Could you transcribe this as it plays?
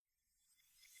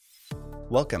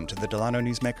Welcome to the Delano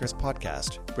Newsmakers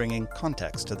podcast, bringing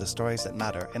context to the stories that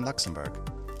matter in Luxembourg.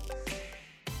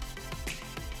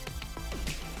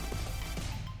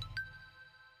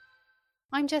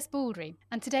 I'm Jess Baldry,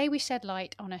 and today we shed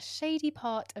light on a shady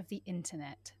part of the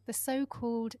internet, the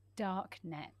so-called dark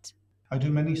net. I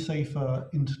do many safer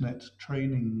internet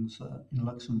trainings in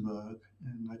Luxembourg,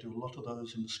 and I do a lot of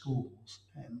those in schools.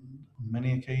 And on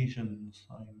many occasions,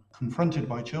 I'm confronted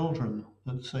by children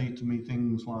that say to me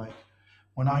things like,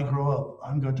 when I grow up,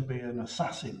 I'm going to be an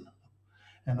assassin,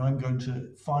 and I'm going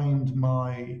to find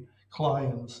my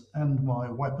clients and my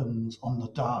weapons on the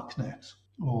dark net.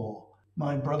 Or,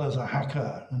 my brother's a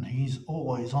hacker, and he's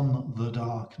always on the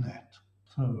dark net.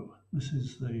 So this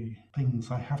is the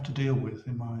things I have to deal with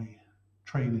in my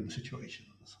training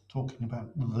situations, talking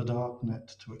about the dark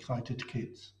net to excited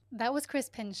kids. That was Chris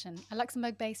Pynchon, a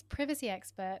Luxembourg-based privacy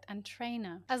expert and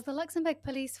trainer. As the Luxembourg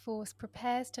Police Force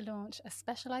prepares to launch a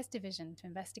specialised division to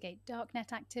investigate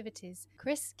darknet activities,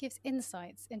 Chris gives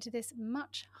insights into this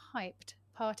much hyped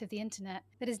part of the internet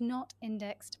that is not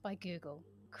indexed by Google.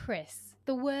 Chris,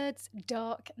 the words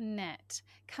dark net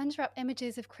conjure up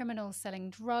images of criminals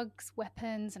selling drugs,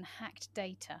 weapons and hacked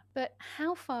data. But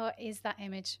how far is that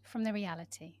image from the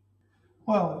reality?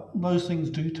 Well, those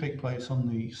things do take place on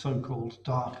the so-called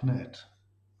dark net.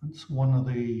 It's one of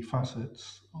the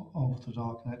facets of the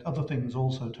dark net. Other things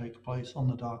also take place on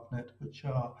the dark net, which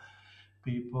are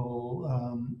people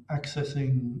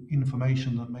accessing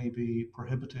information that may be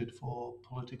prohibited for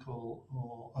political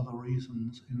or other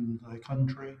reasons in their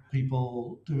country.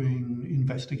 People doing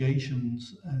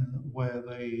investigations where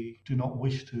they do not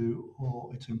wish to,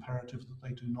 or it's imperative that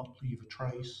they do not leave a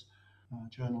trace.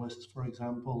 Journalists, for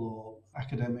example, or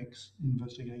academics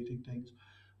investigating things.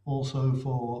 Also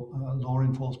for law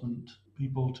enforcement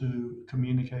people to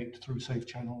communicate through safe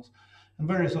channels and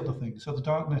various other things. So the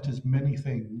darknet is many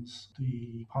things.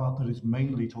 The part that is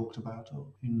mainly talked about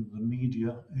in the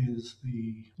media is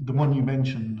the one you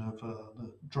mentioned of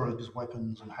the drugs,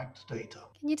 weapons and hacked data.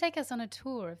 Can you take us on a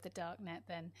tour of the darknet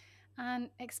then and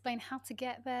explain how to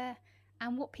get there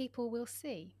and what people will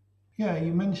see? Yeah,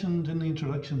 you mentioned in the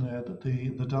introduction there that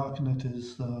the darknet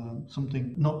is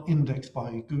something not indexed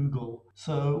by Google.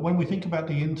 So when we think about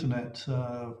the internet,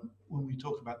 when we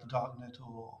talk about the darknet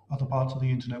or other parts of the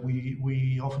internet,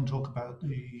 we often talk about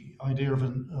the idea of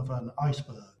an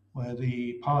iceberg, where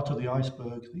the part of the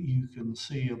iceberg that you can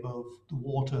see above the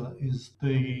water is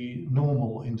the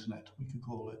normal internet, we could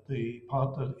call it, the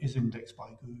part that is indexed by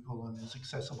Google and is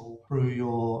accessible through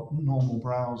your normal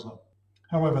browser.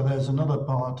 However, there's another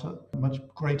part, a much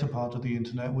greater part of the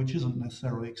internet, which isn't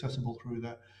necessarily accessible through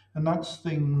there. And that's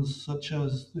things such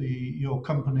as your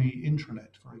company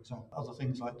intranet, for example, other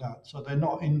things like that. So they're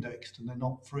not indexed and they're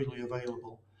not freely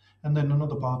available. And then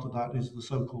another part of that is the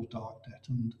so-called darknet.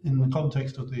 And in the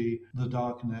context of the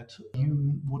darknet,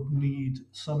 you would need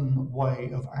some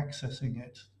way of accessing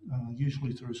it,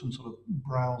 usually through some sort of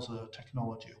browser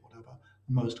technology or whatever,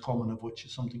 the most common of which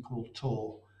is something called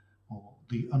Tor, or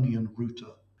the onion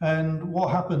router. And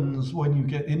what happens when you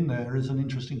get in there is an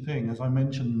interesting thing. As I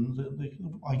mentioned,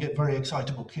 I get very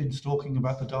excitable kids talking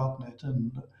about the darknet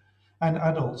and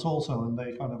adults also, and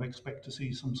they kind of expect to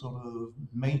see some sort of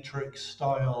matrix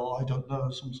style, I don't know,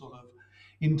 some sort of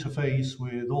interface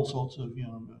with all sorts of,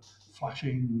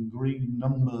 flashing green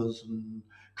numbers and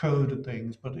code and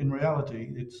things. But in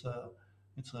reality, it's a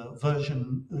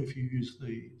version, if you use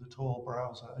the Tor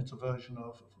browser, it's a version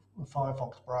of a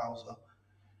Firefox browser,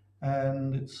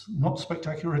 and it's not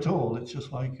spectacular at all. It's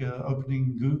just like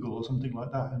opening Google or something like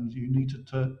that, and you need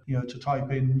to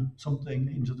type in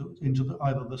something into the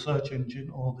either the search engine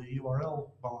or the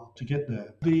URL bar to get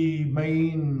there. The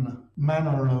main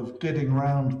manner of getting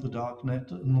around the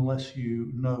darknet, unless you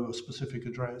know a specific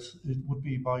address, it would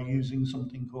be by using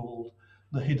something called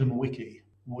the hidden wiki,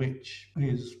 which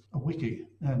is a wiki,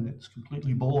 and it's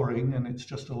completely boring, and it's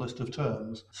just a list of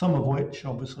terms, some of which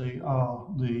obviously are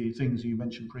the things you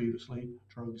mentioned previously,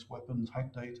 drugs, weapons,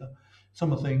 hacked data.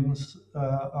 Some of things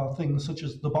are things such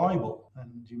as the Bible,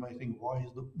 and you may think, why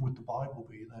would the Bible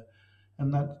be there?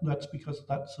 And that's because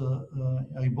that's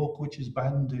a book which is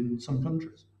banned in some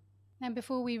countries. Now,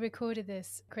 before we recorded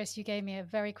this, Chris, you gave me a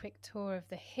very quick tour of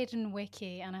the hidden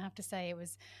wiki, and I have to say it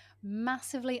was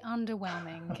massively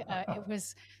underwhelming. It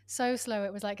was so slow,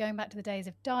 it was like going back to the days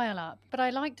of dial-up. But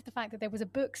I liked the fact that there was a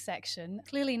book section,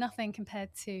 clearly nothing compared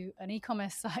to an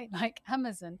e-commerce site like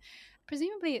Amazon.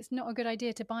 Presumably it's not a good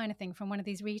idea to buy anything from one of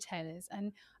these retailers,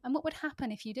 and what would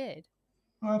happen if you did?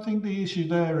 I think the issue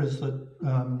there is that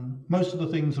most of the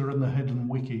things that are in the hidden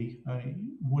wiki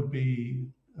would be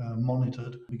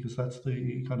monitored, because that's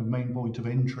the kind of main point of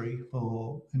entry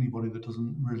for anybody that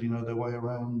doesn't really know their way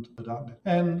around the darknet.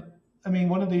 And I mean,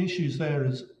 one of the issues there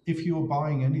is if you are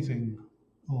buying anything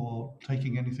or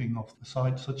taking anything off the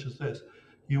site such as this,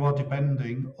 you are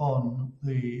depending on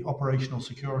the operational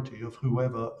security of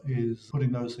whoever is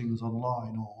putting those things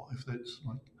online, or if it's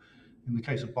like in the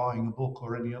case of buying a book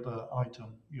or any other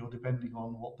item, you're depending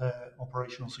on what their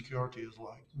operational security is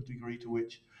like, the degree to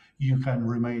which you can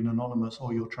remain anonymous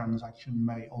or your transaction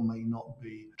may or may not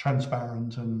be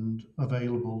transparent and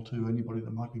available to anybody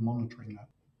that might be monitoring that.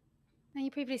 Now, you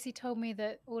previously told me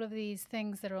that all of these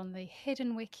things that are on the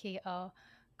hidden wiki are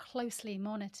closely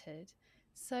monitored.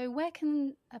 So where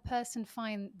can a person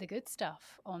find the good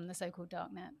stuff on the so-called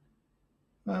darknet?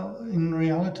 Well, in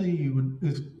reality,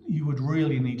 you would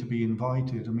really need to be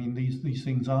invited. I mean, these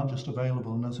things aren't just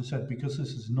available. And as I said, because this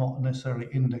is not necessarily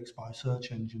indexed by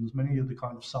search engines, many of the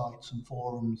kind of sites and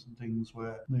forums and things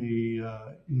where the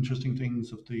interesting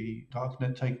things of the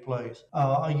darknet take place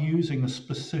are using a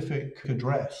specific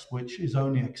address, which is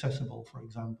only accessible. For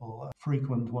example,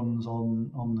 frequent ones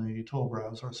on the Tor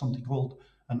browser are something called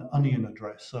an onion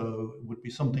address. So it would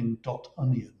be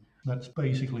something.onion. That's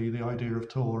basically the idea of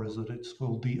Tor, is that it's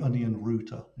called the onion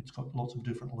router. It's got lots of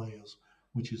different layers,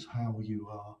 which is how you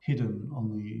are hidden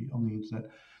on the internet.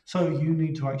 So you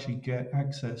need to actually get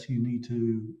access. You need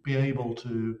to be able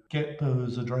to get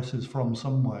those addresses from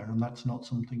somewhere, and that's not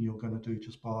something you're going to do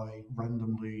just by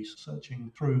randomly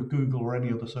searching through Google or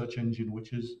any other search engine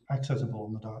which is accessible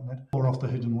on the darknet or off the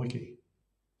hidden wiki.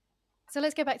 So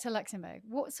let's go back to Luxembourg.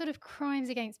 What sort of crimes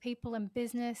against people and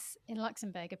business in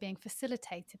Luxembourg are being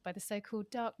facilitated by the so-called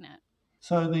darknet?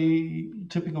 So the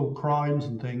typical crimes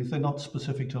and things, they're not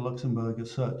specific to Luxembourg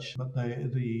as such, but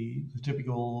the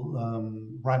typical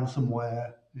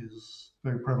ransomware is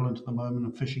very prevalent at the moment,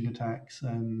 and phishing attacks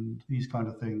and these kind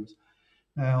of things.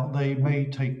 Now, they may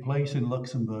take place in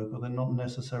Luxembourg, but they're not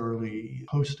necessarily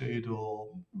hosted or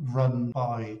run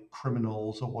by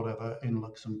criminals or whatever in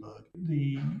Luxembourg.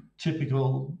 The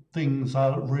typical things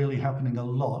are really happening a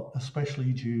lot,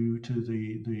 especially due to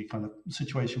the kind of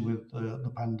situation with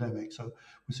the pandemic. So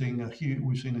we've seen a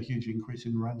huge increase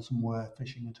in ransomware,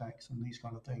 phishing attacks, and these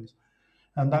kind of things.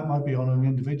 And that might be on an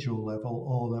individual level,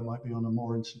 or that might be on a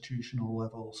more institutional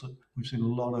level. So we've seen a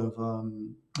lot of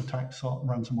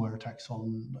ransomware attacks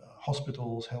on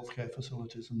hospitals, healthcare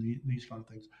facilities, and these kind of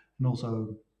things. And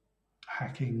also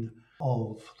hacking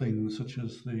of things such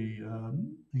as the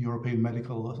European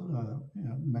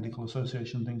Medical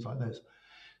Association, things like this.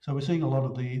 So we're seeing a lot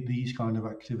of these kind of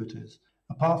activities.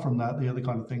 Apart from that, the other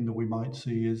kind of thing that we might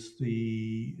see is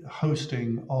the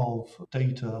hosting of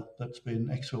data that's been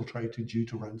exfiltrated due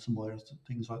to ransomware,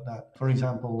 things like that. For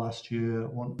example, last year,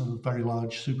 one of a very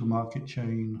large supermarket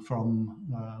chain from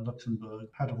Luxembourg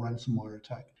had a ransomware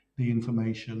attack. The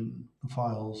information, the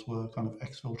files were kind of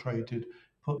exfiltrated,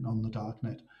 put on the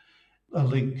darknet. A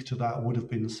link to that would have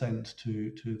been sent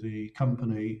to the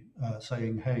company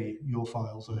saying, hey, your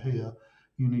files are here.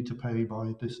 You need to pay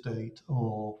by this date,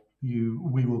 or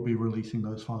we will be releasing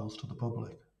those files to the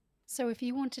public. So if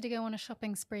you wanted to go on a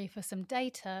shopping spree for some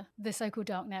data, the so-called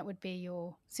darknet would be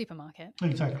your supermarket.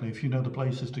 Exactly. If you know the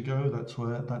places to go, that's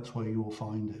where you will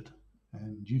find it,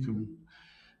 and you can,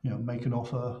 make an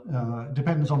offer.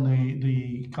 Depends on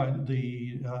the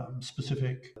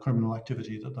specific criminal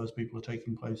activity that those people are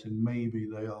taking place in. Maybe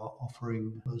they are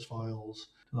offering those files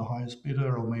to the highest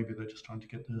bidder, or maybe they're just trying to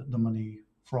get the money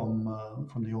from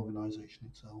the organization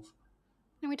itself.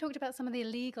 And we talked about some of the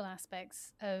illegal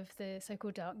aspects of the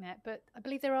so-called darknet, but I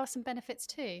believe there are some benefits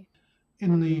too.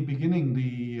 In the beginning,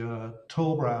 the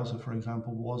Tor browser, for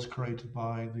example, was created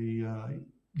by the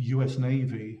US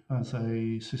Navy as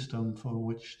a system for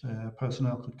which their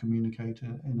personnel could communicate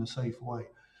in a safe way.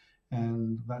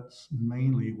 And that's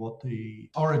mainly what the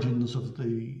origins of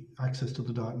the access to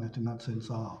the darknet in that sense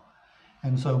are.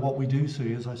 And so what we do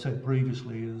see, as I said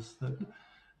previously, is that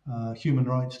human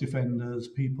rights defenders,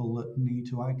 people that need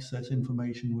to access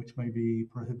information which may be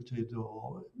prohibited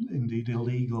or indeed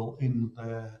illegal in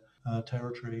their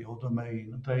territory or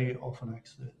domain, they often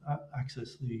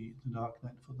access the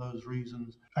darknet for those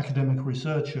reasons. Academic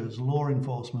researchers, law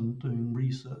enforcement doing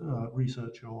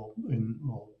research or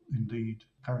indeed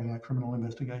carrying out criminal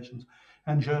investigations,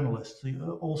 and journalists,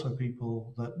 also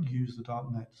people that use the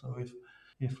darknet. So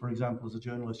if, for example, as a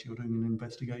journalist, you're doing an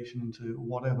investigation into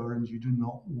whatever, and you do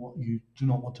not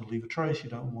want to leave a trace,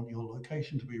 you don't want your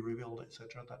location to be revealed,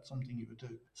 etc., that's something you would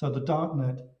do. So the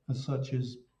darknet, as such,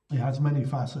 it has many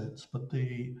facets, but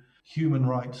the human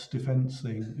rights defense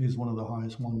thing is one of the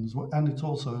highest ones, and it's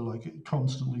also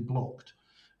constantly blocked.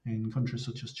 in countries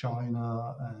such as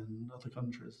China and other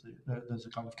countries. There's a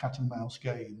kind of cat and mouse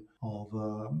game of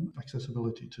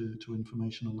accessibility to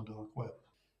information on the dark web.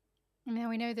 Now,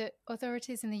 we know that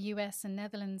authorities in the US and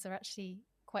Netherlands are actually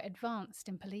quite advanced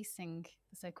in policing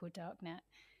the so-called darknet.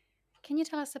 Can you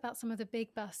tell us about some of the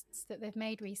big busts that they've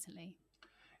made recently?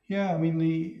 Yeah, I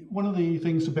mean, one of the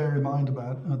things to bear in mind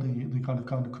about the kind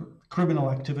of criminal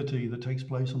activity that takes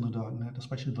place on the darknet,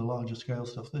 especially the larger scale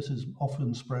stuff, this is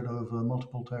often spread over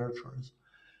multiple territories.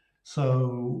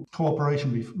 So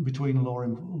cooperation between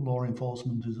law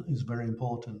enforcement is very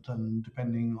important, and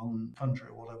depending on country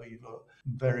or whatever, you've got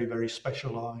very, very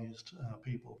specialized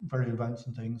people, very advanced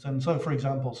in things. And so, for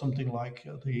example, something like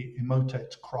the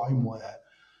Emotet crimeware,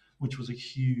 which was a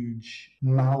huge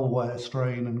malware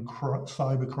strain and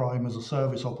cybercrime as a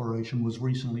service operation, was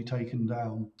recently taken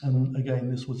down. And again,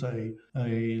 this was a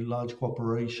large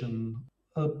cooperation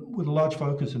with a large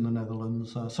focus in the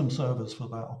Netherlands. Some servers for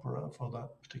that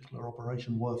particular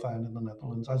operation were found in the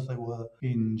Netherlands, as they were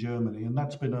in Germany. And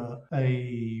that's been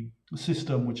a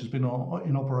system which has been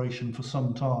in operation for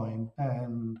some time,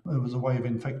 and it was a way of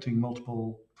infecting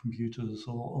multiple computers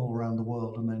all around the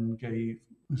world, and then gave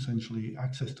essentially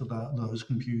access to those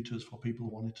computers for people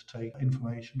who wanted to take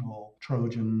information or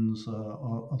Trojans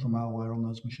or other malware on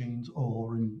those machines,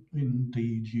 or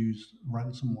indeed use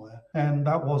ransomware. And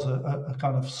that was a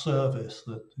kind of service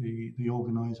that the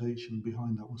organization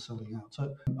behind that was selling out.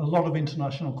 So a lot of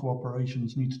international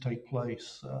cooperations need to take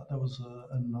place. There was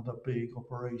another big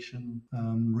operation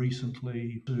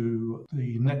recently to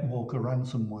the Netwalker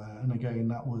ransomware. And again,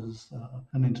 that was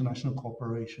an international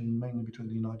cooperation mainly between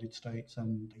the United States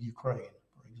and Ukraine,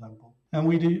 for example. And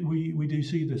we do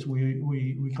see this.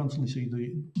 We constantly see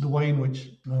the way in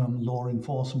which law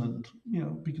enforcement,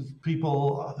 because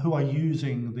people who are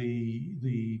using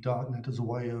the darknet as a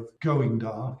way of going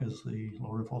dark, as the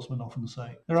law enforcement often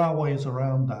say, there are ways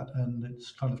around that, and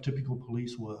it's kind of typical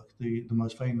police work. The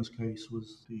most famous case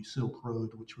was the Silk Road,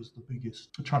 which was the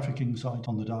biggest trafficking site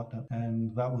on the darknet,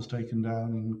 and that was taken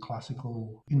down in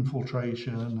classical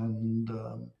infiltration and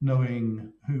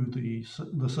knowing who the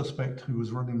suspect who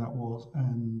was running that was,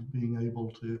 and being able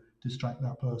to distract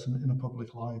that person in a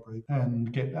public library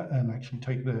and actually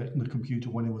take the computer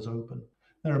when it was open.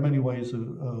 There are many ways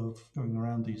of going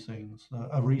around these things.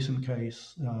 A recent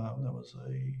case, there was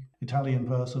an Italian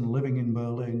person living in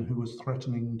Berlin who was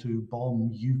threatening to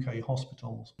bomb UK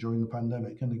hospitals during the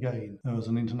pandemic. And again, there was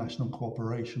an international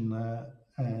cooperation there,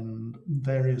 and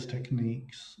various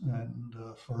techniques and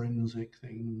forensic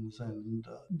things and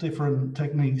different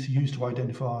techniques used to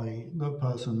identify the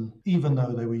person, even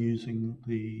though they were using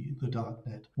the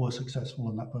darknet, were successful,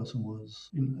 and that person was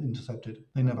intercepted.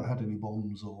 They never had any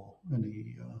bombs or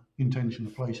any intention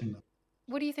of placing them.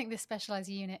 What do you think this specialised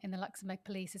unit in the Luxembourg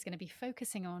police is going to be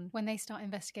focusing on when they start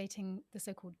investigating the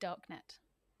so-called darknet?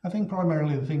 I think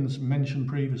primarily the things mentioned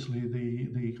previously,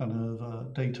 the kind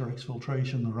of data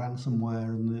exfiltration, the ransomware,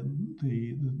 and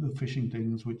the phishing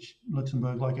things, which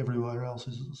Luxembourg, like everywhere else,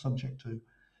 is subject to.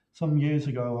 Some years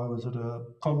ago, I was at a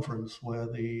conference where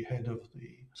the head of the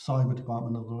cyber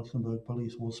department of the Luxembourg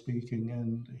police was speaking,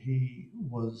 and he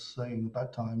was saying at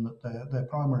that time that their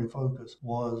primary focus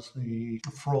was the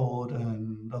fraud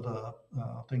and other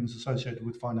things associated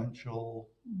with financial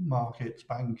markets,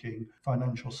 banking,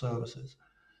 financial services.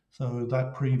 So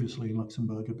that previously in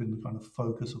Luxembourg had been the kind of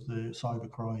focus of the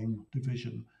cybercrime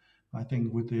division. I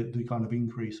think with the kind of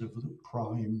increase of the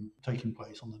crime taking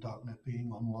place on the darknet,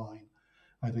 being online,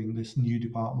 I think this new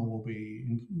department will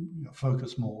be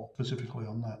focused more specifically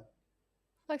on that.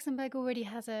 Luxembourg already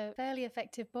has a fairly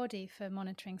effective body for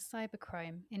monitoring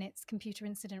cybercrime in its Computer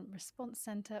Incident Response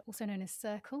Centre, also known as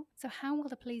CIRCL. So how will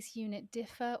the police unit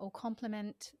differ or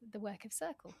complement the work of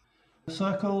CIRCL?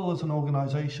 CIRCL as an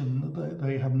organisation,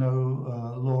 they have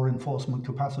no law enforcement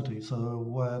capacity, so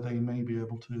where they may be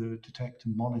able to detect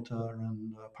and monitor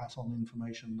and pass on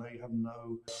information, they have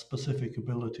no specific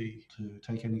ability to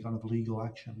take any kind of legal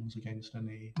actions against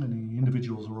any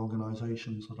individuals or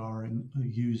organisations that are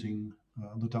using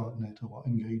the darknet or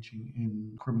engaging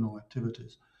in criminal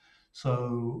activities.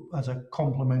 So as a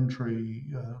complementary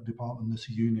department, this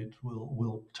unit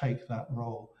will take that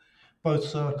role.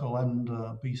 Both CIRCL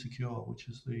and Be Secure, which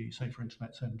is the Safer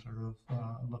Internet Centre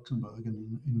of Luxembourg,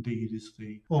 and indeed is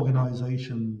the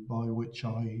organisation by which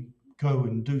I go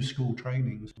and do school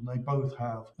trainings. And they both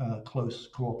have close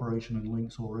cooperation and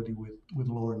links already with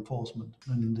law enforcement.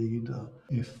 And indeed,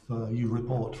 if you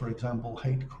report, for example,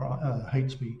 hate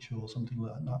speech or something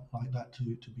like that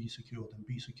to Be Secure, then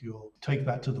Be Secure take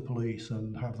that to the police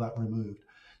and have that removed.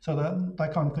 So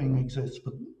that kind of thing exists,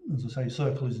 but as I say,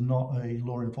 Circle is not a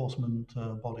law enforcement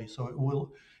body, so it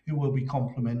will be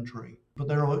complementary. But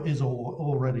there is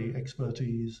already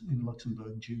expertise in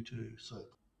Luxembourg due to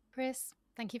Circle. Chris,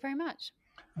 thank you very much.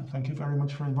 Thank you very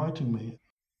much for inviting me.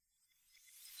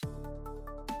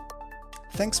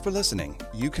 Thanks for listening.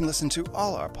 You can listen to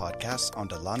all our podcasts on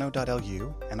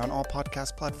Delano.lu and on all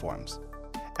podcast platforms.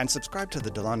 And subscribe to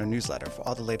the Delano newsletter for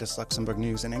all the latest Luxembourg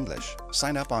news in English.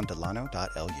 Sign up on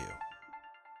Delano.lu.